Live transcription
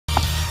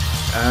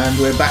And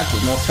we're back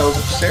with more Tales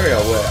of Berseria,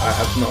 where I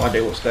have no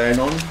idea what's going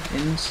on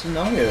in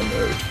scenario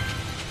mode.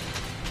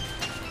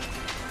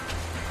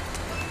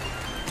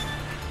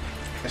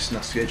 Guess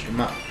that's the edge of the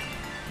map.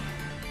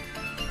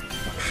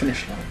 Like a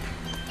finish line.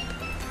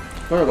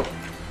 Where have I got?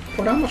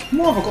 Well, how much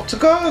more have I got to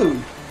go?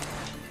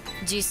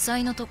 実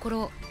際のとこ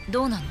ろ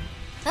どうなの？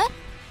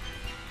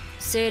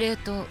精霊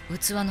と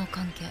器の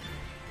関係、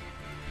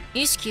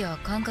意識や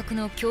感覚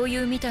の共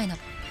有みたいな。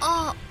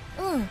あ、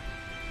うん。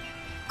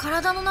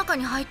体の中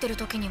に入ってる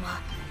時には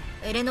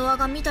エレノア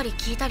が見たり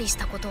聞いたりし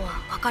たことは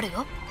わかる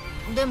よ。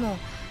でも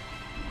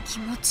気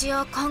持ち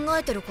や考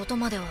えてること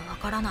まではわ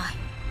からない。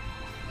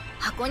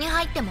箱に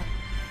入っても。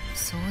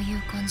そうい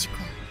う感じか。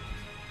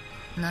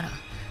なら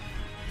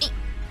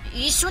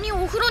一緒に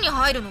お風呂に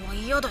入るのは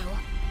嫌だよ。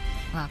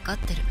分かっ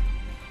てる。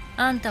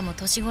あんたも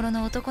年頃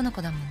の男の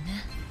子だもん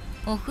ね。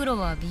お風呂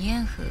は鼻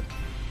炎風。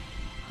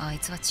あい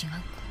つは違う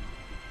か。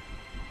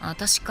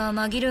私か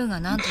マギルーが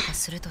何とか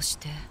するとし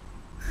て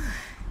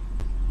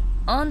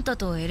あんた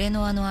とエレ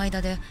ノアの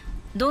間で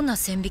どんな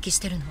線引きし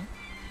てるの？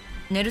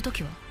寝ると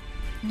きは？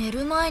寝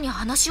る前に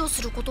話を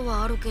すること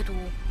はあるけど、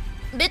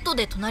ベッド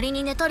で隣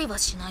に寝たりは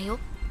しないよ。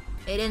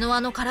エレノ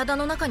アの体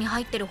の中に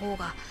入ってる方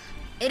が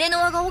エレ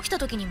ノアが起きた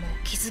時にも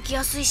気づき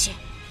やすいし。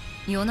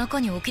夜中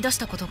に起き出し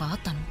たことがあっ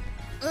たの？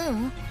う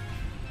ん、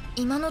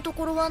今のと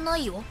ころはな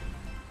いよ。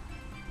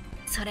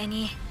それ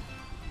に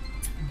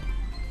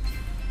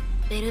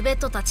ベルベッ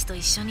トたちと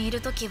一緒にいる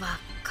時は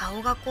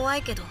顔が怖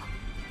いけど、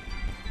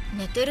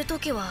寝てる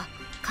時は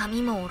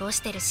髪も下ろ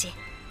してるし、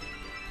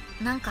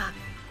なんか。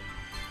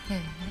へえ、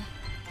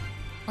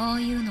ああ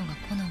いうのが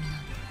好みなん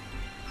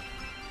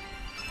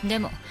だ。で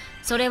も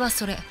それは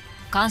それ、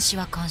監視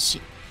は監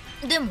視。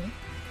でも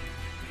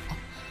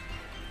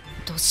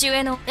年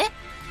上の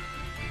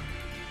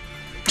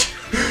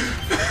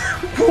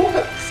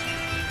What?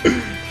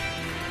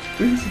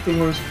 These are the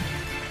most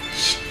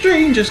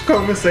strangest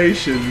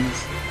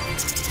conversations.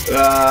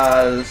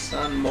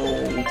 Sun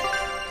mole.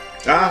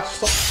 Stop.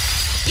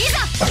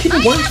 I keep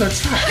on wanting to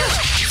attack.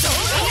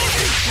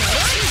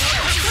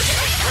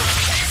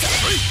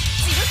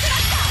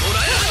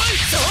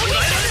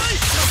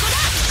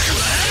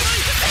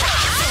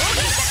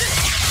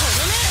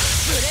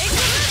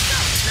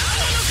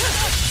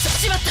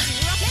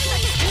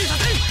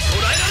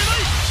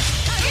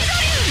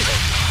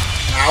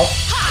 Ow.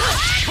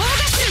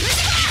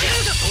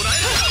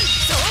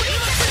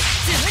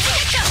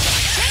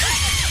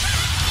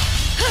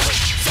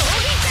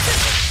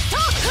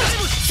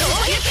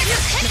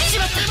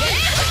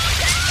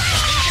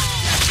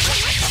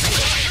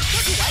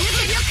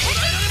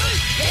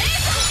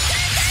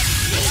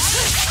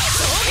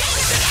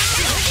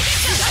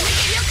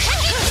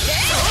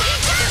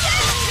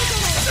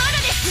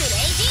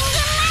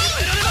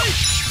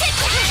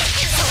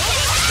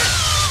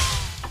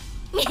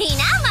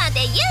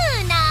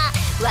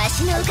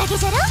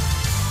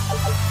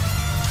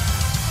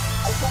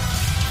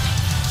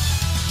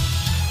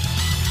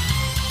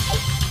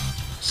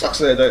 Sucks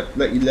they don't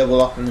let you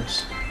level up in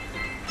this.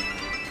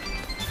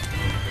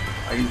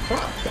 Are you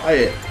quite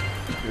quiet?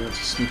 You want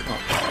to sneak up.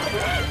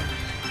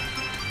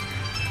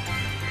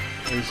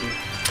 Where is he?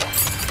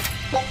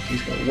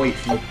 He's gonna wait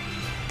for me.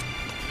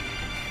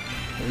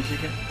 Where is he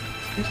again?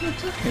 He's not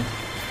attacking.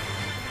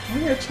 Why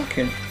are you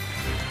attacking?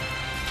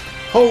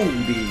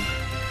 Holy!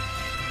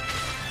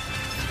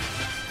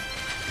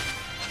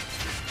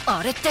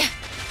 あれって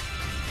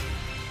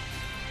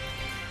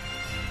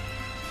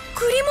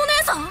クリモ姉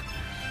さん？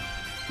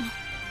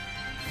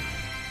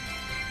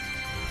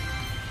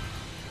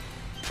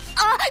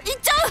あ、行っ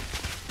ちゃう。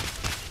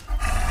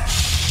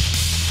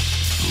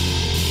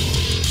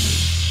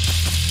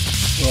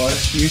Oh,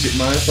 this music,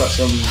 man, it's like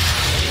some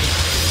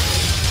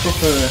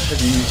proper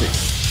heavy music.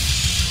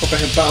 Proper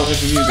battle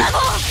heavy music.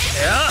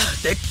 いや、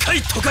でっか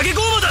いトカゲ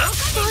ゴーマだ。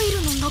スタイ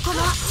ルの仲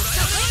間。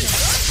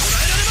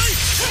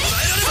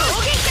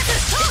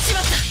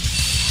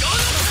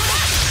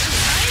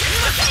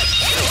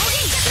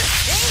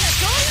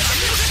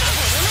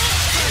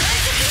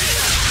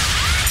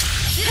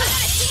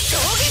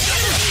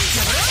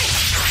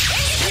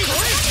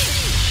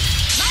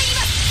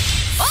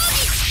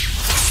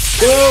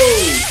Whoa!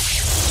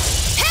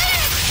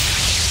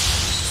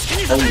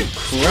 Holy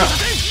crap!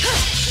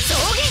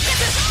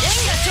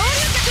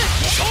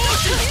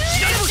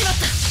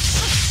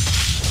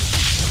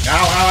 Ow,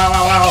 ow, ow,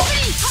 ow, ow!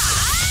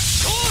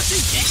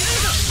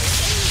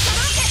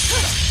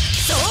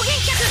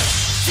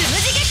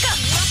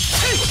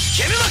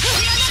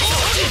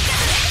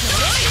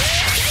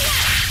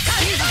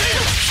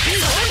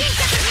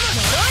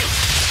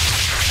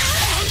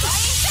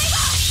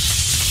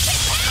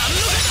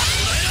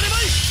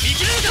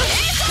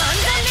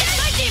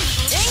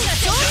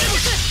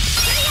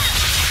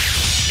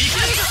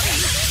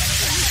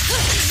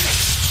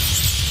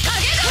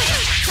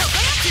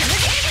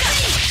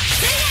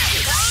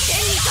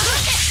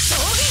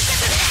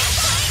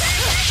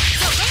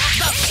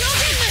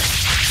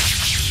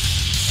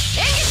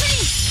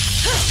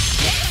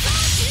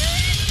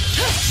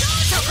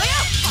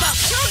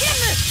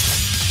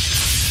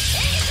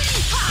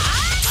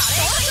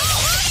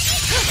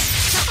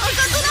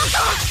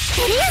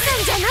 リアさ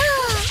んじゃな。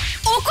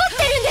怒っ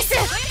てるんです。煽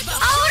ら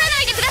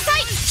ないでくださ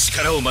い。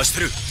力を増し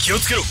てる。気を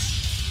つけろ。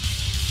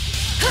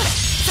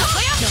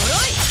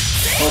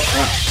Oh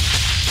crap.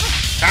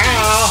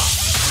 Ah!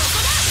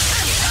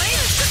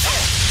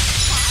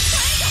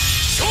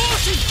 呪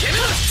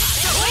い。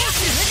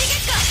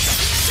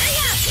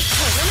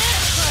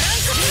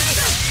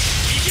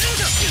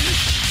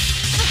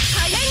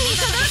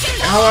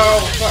 Oh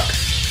fuck!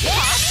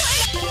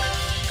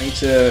 I need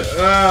to.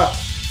 No.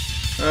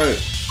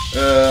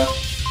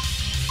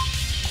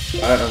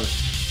 I don't know.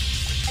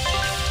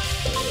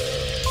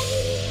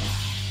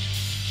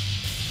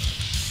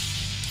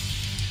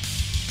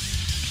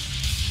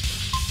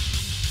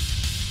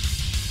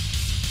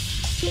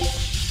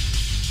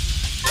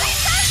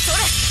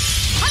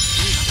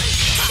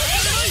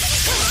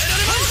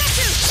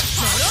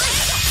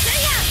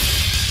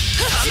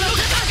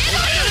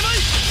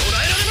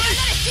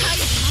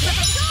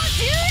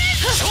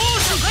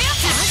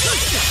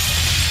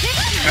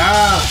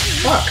 Ah,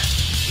 fuck!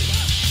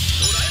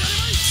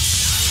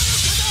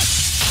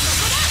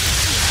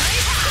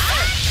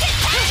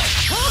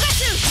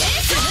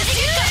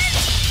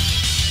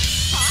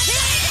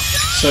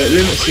 So it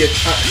limits the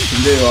attacks you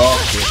can do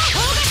after.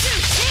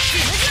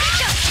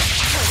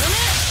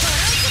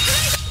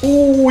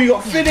 Oh, we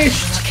got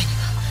finished!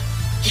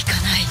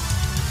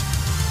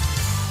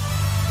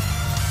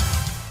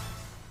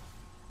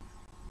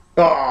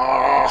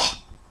 Ah!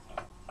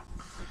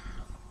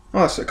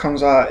 Oh, so it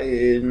comes out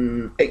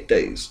in 8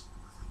 days.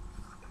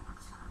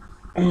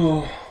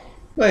 Oh,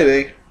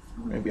 maybe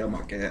I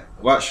might get it.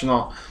 Well,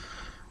 actually,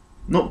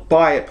 not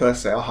buy it per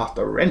se. I'll have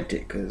to rent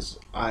it because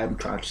I'm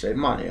trying to save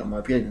money on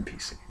my gaming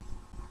PC.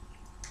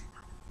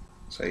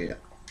 So yeah.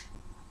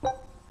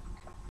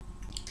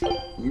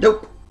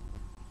 Nope.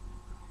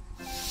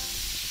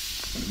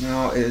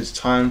 Now it is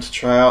time to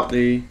try out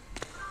the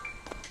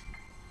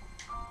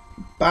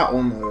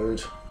battle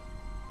mode.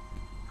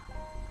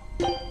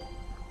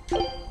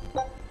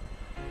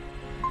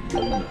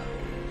 No,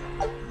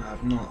 I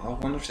have not. I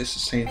wonder if it's the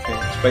same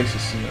thing. Space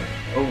is no.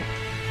 Oh,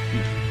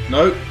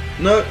 no,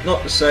 no,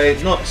 not the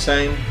same. Not the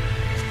same.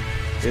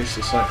 This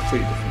is like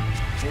completely different.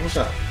 What was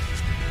that?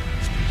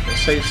 A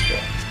save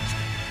spot.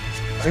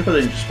 I hope I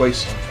didn't just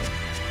waste something.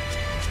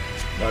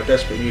 But I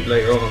desperately need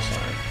later on or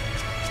something.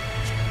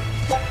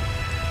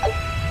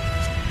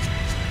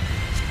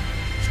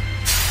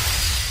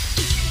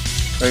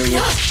 Very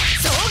well.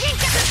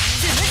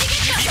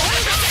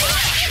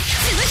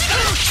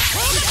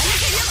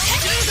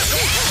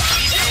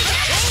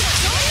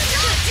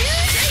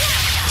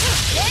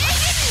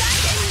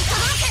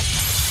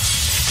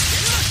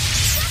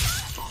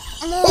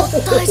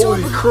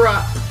 Holy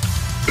crap!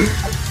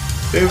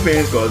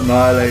 Everything's got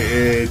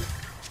annihilated.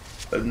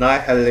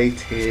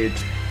 Annihilated.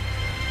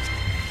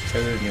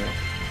 Telling you.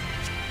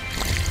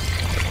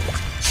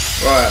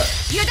 Right.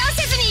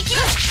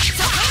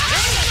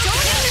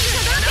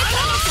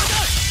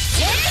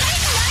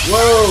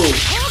 Whoa!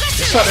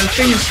 It's like them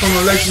things from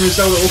the Legend of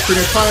Zelda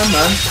Ocarina of Time,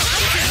 man.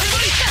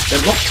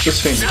 They're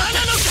monstrous things.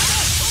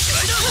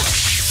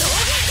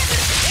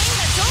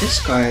 This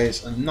guy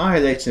is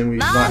annihilating with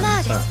lightning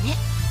attack.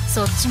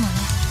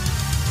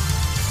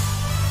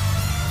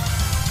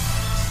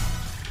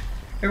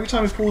 Every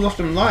time he pulls off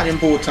them lightning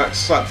ball attacks,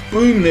 it's like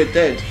boom, they're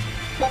dead.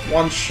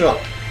 One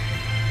shot.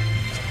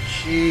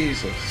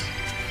 Jesus.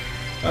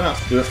 I don't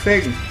have to do a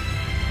thing.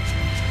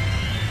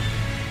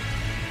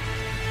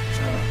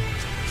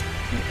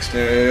 Next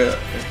bit.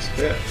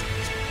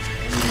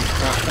 Holy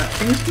crap, that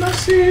thing's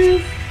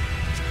massive!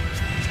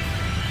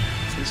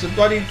 It's a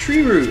bloody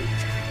tree root.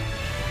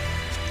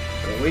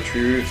 Go away,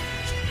 tree root.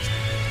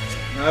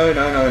 No.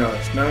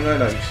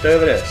 Stay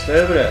over there,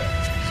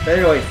 stay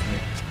away from me.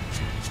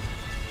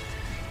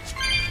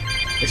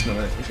 It's not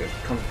it, it's it.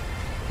 Come on.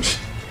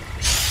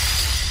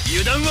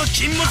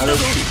 Hello,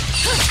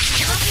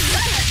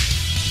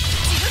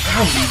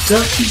 ow, you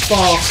dirty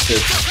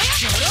bastard!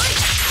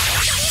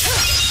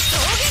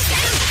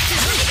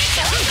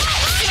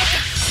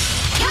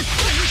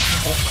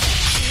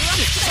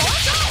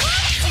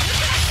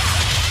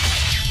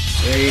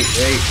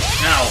 Wait,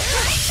 now!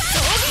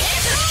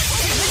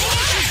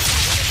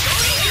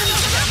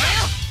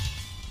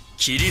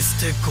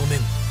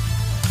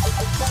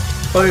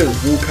 Probably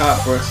just walk out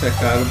for a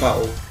second out of the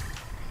battle.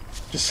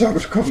 Just so I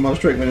could recover my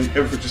strength and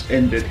everything just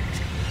ended.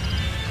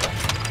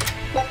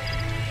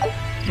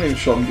 I'm not even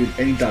sure I'm doing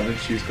any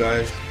damage to these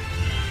guys.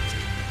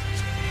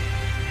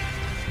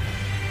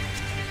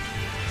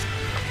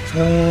 What's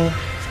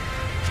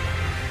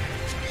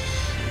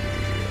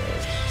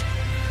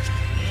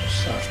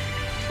that?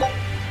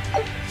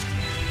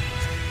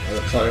 That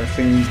looks like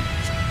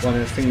one of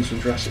the things from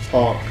Jurassic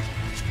Park.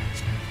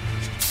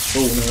 Oh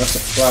no, that's a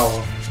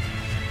flower.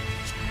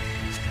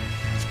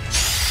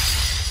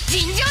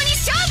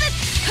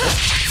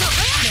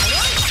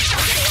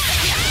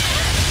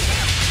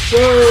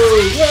 Whoa!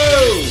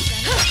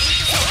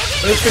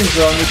 Those things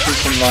are literally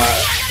some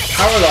like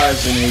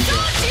paralyzing agents,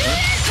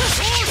 right?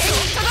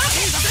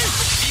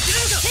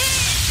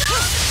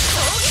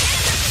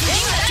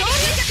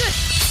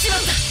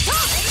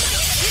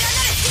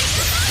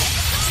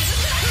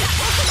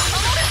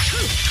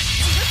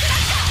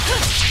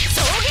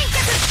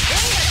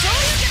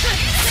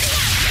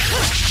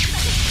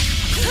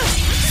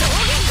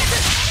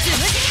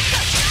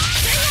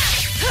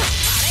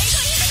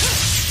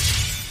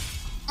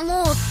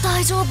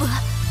 大丈夫？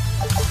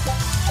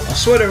 I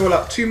swear there were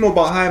like 2 more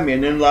behind me,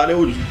 and then like they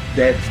were just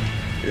dead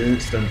in an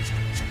instant.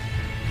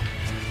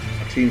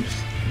 My team's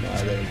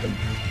annihilated them.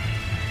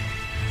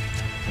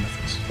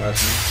 Nothing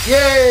surprised me.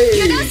 Yay!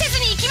 油断せず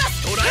に行きま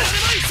す。捕らえられまい。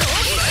捕らえ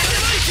られま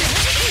い。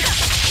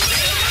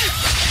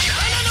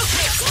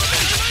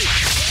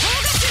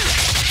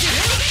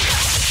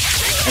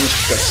I'm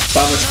just gonna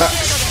spam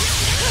attacks.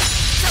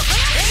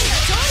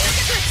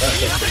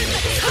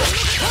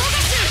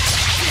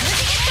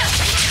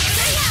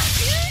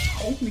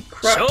 Holy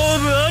crap. 勝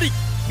負あり。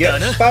 Yeah,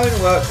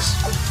 spamming works.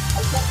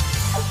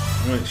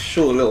 I mean, it's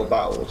short little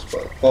battles,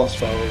 but boss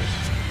battles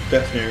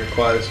definitely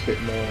requires a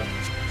bit more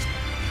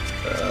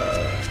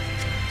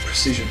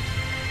precision.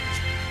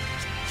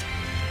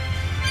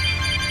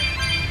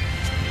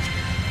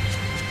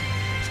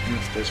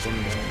 There's one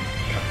more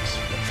caps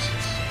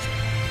boxes.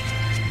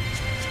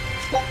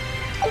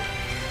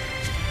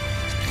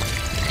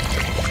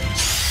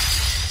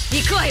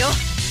 行くわよ。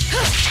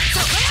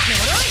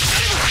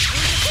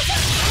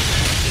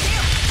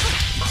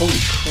 Holy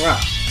crap.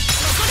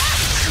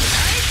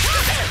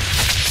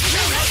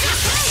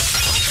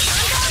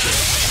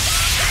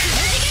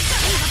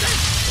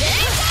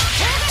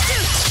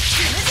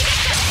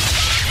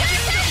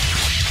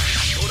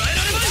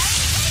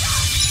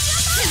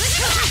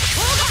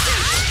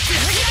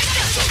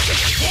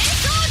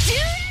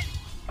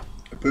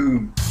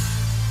 Boom.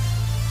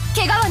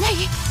 怪我はな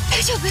い？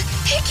大丈夫？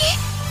平気？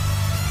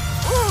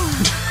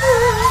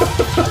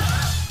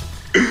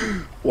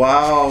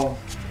 Wow.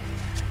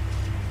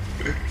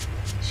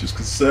 She's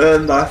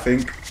concerned, I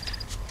think.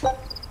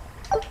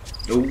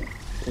 Oh,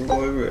 all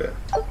over it.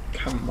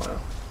 Chamomile.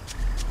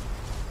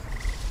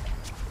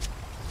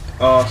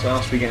 Oh, so I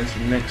must be getting to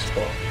the next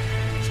spot.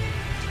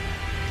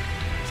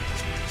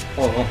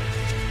 Oh.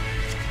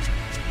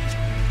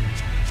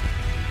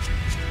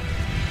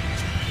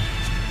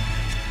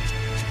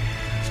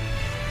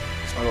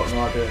 I've got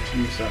no idea how to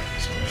use that,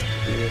 so I'm going to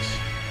have to do this.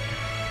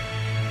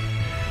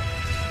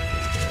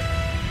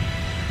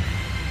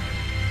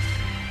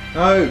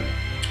 No!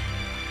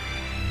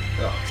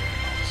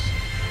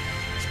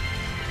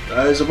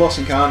 Oh, there's a boss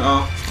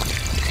encounter.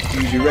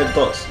 Use your red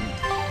dots.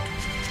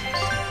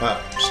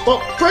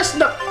 Stop pressing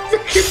that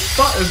freaking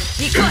button!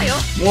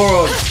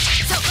 Moron!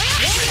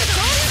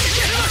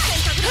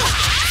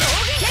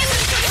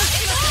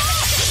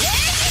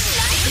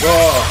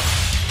 Oh.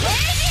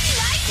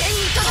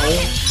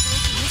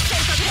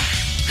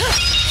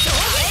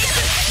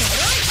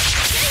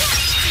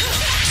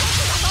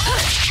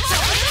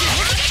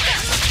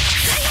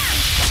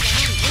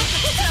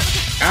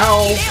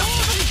 Ow!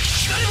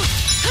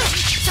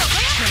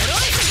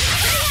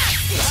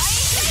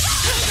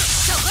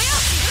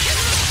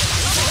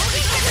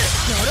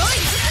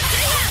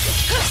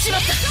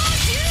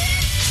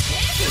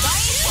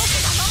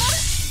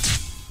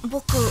 Boku,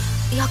 僕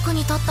役に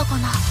立ったか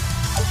な。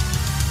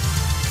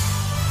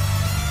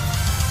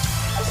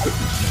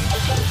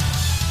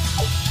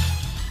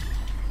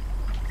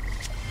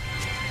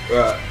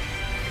 Right.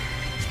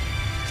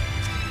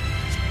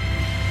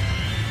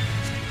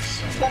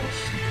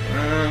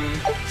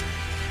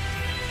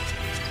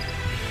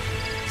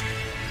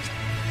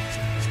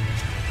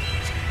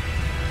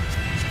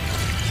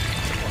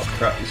 Oh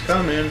crap, he's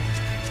coming.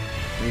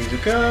 He's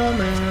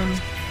coming.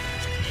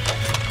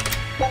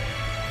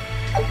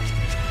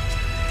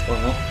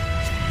 Well,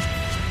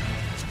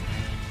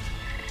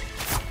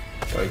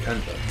 oh, he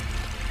can jump.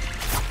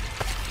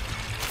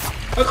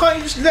 Why can't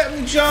you just let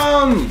me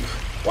jump?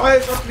 Why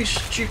does it have to be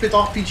stupid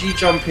RPG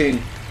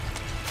jumping?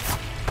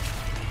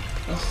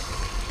 Ugh.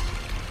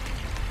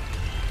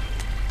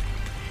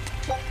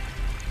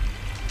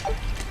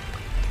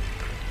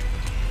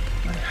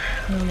 Where the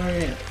hell am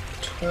I at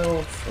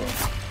 12 from?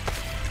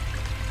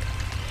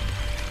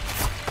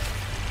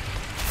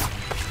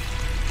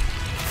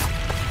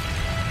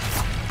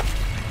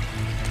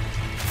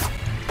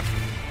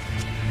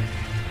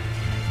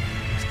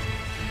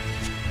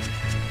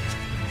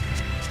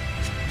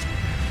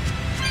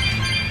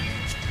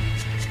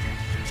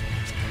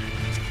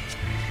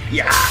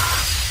 Yeah!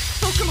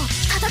 僕も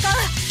戦う。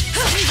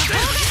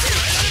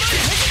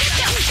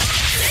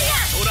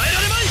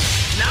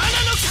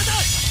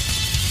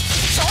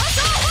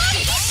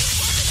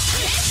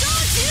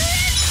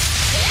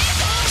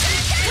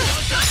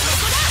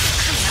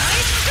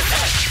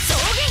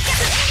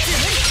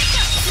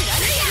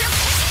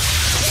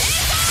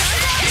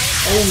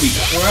 Holy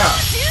crap!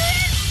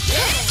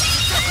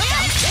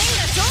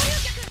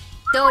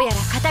 どうやら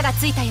型が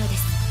ついたようで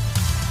す。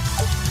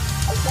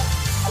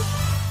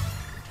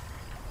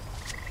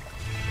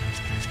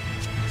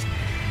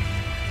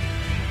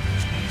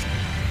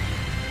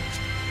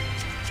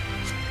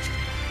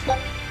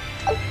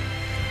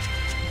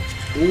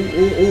 Ooh, ooh,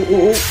 ooh,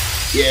 ooh, ooh.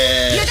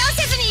 Yeah. 油断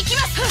せずに行き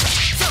ます。そ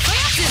こよ。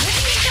散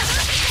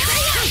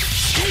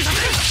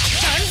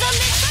々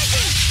熱帯人。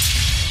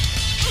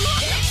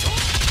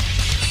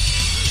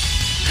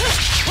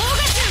砲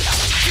火中。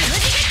つむ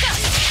じ月下。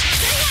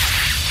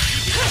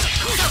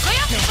そこ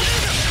よ。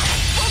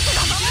僕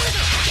が守る。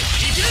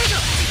生きれるか。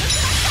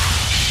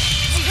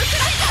地獄だ。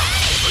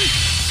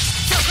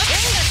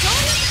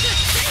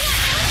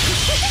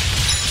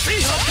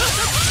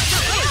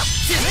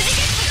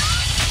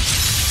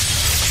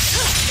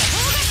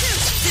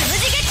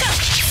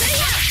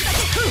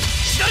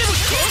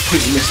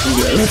Completely missed all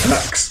the other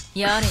attacks.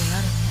 やれやれね。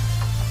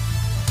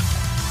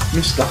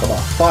 Missed like about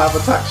 5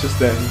 attacks just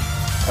then.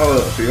 Oh,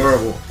 that'd be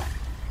horrible.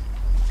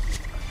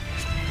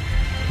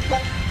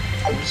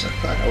 What was that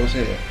guy that was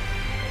here?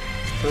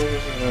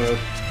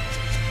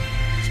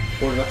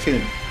 What did I kill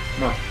him?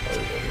 No. Oh,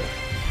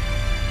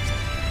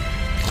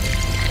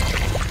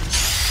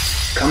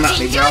 come at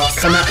me, girl.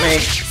 Come at me.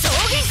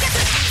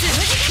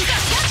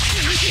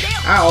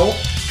 Ow.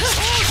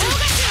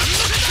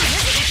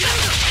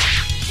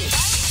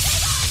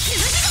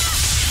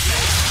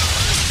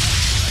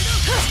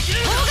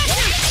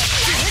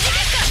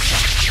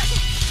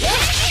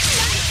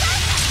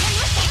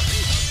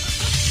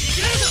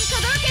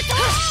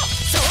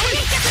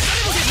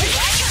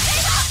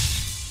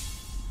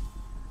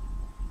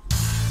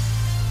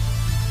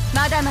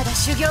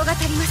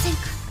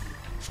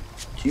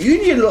 You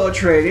need a lot of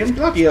training,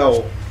 bloody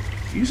hell.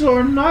 You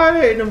are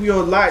annihilating them with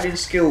your lightning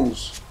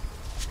skills.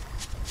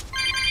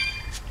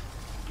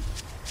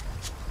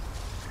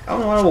 I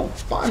don't know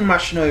what button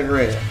mashing over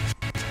here.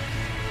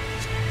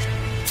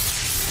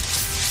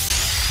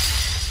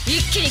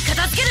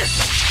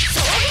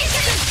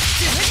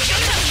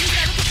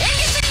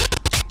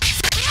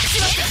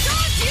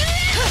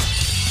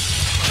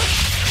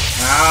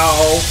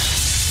 Ow.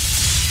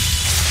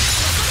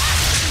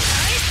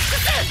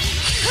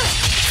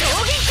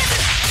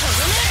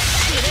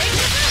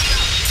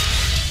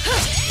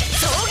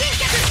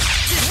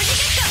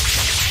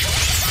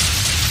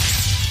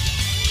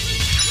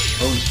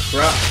 Holy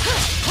crap.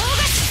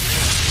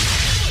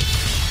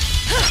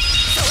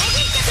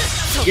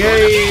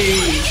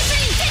 Yay!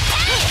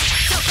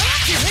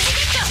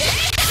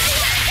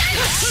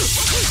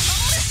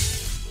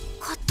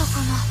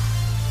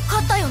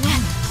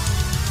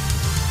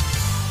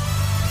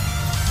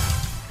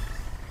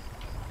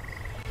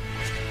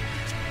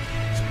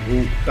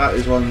 Ooh, that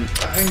is one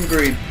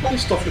angry,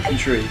 pissed off looking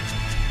tree.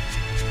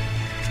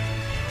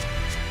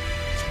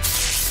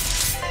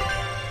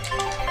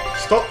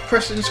 Stop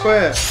pressing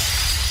square.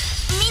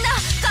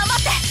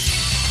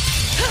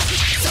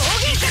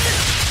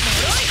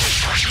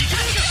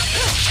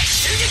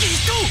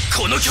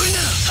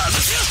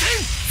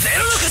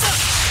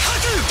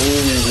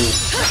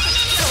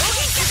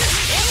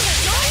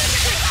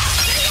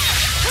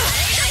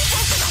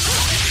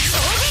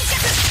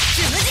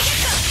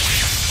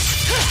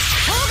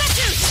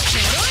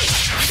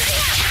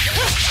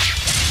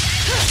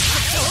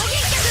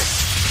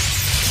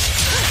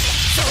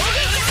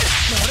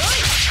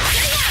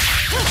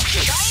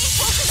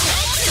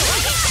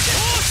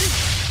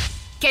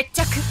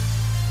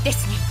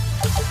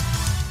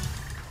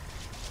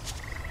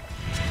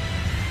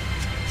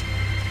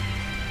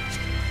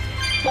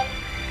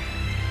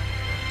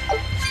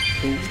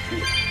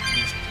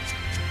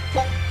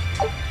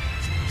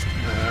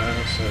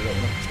 So I don't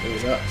want to do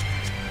that.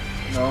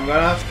 No, I'm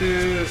gonna have to.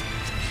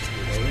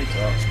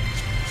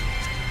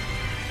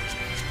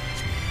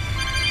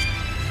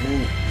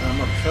 Ooh,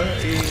 I'm at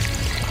 30.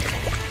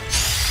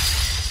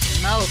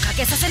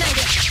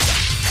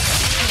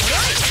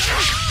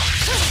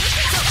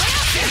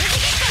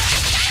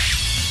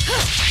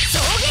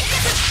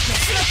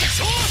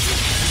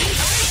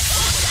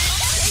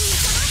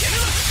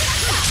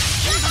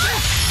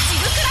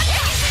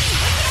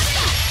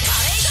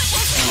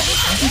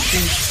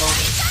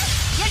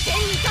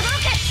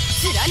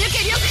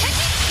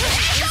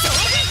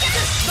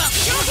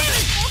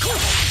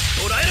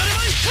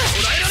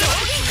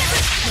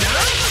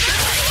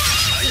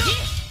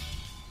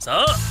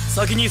さあ、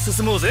先に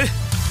進もうぜ。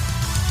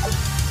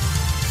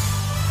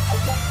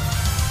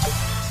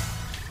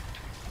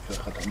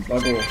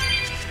Bugger.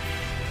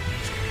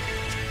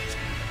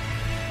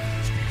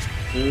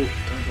 Oh,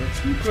 don't go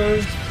too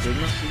close. There's a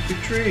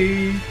massive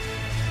tree.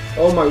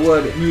 Oh my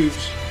word, it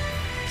moves.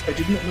 I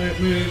did not know it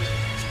moved. Oh,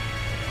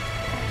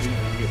 I didn't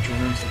want to get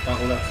drawn into the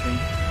battle that thing.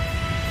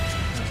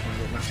 That's one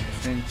little massive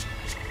thing.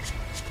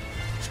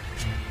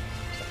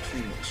 That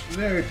thing looks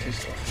very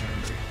pissed off and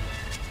angry.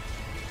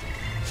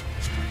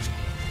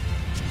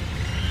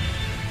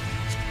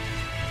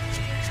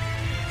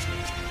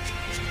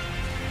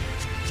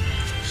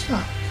 What's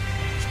that?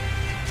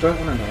 Don't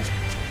want to know.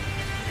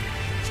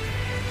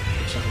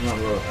 Looks like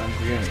another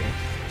angry enemy.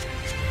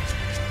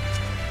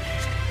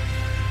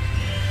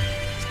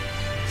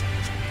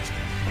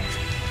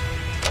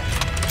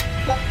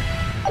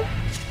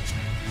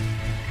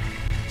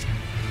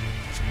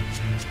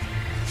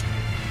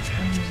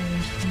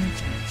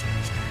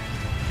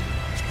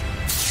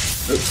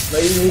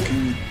 Maybe we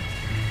can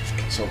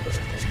solve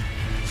everything.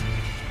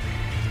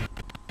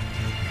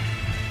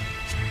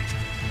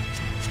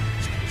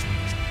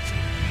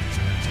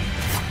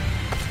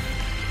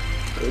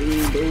 Go,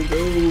 go,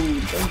 go!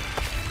 Don't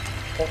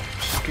hop,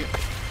 skip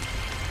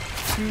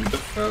to the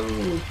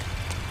foe.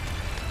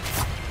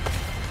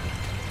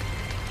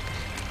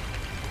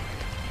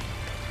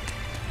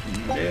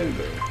 There we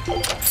go.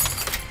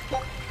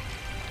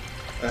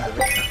 The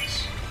cats.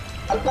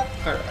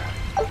 Pirate.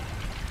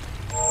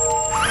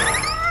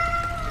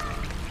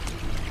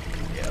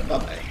 Yeah,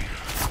 bye-bye.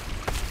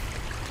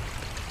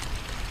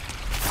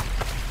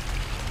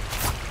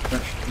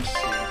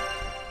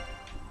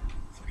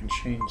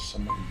 change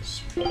someone's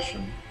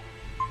fashion.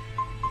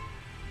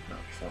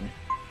 That'd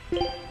be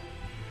funny.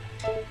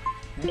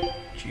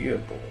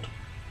 Geoboard.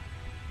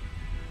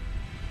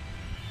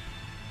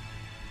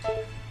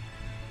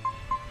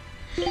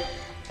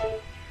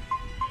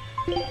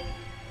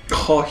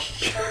 Oh,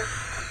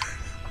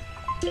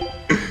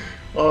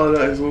 oh,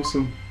 that is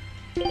awesome.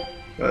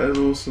 That is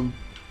awesome.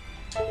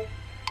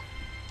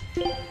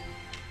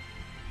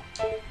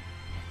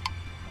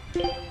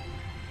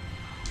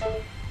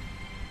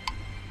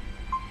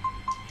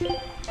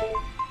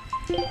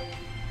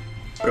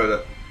 Got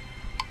it.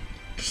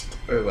 Just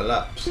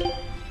overlaps.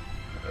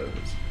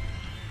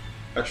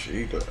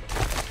 Actually,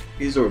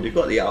 he's already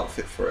got the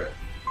outfit for it.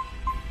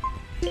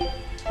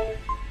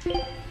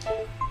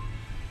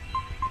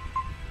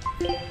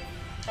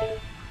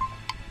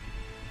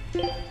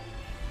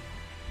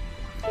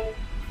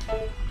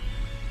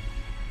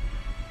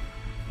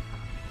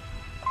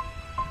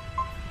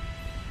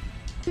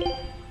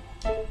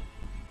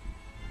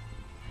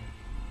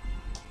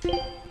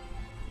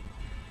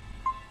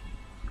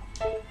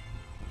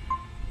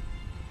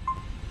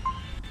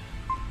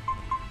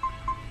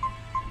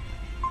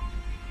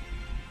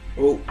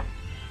 Oh,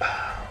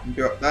 I'll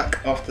be right back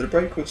after the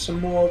break with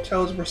some more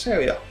Tales of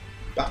Berseria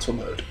battle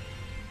mode.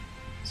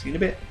 See you in a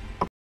bit.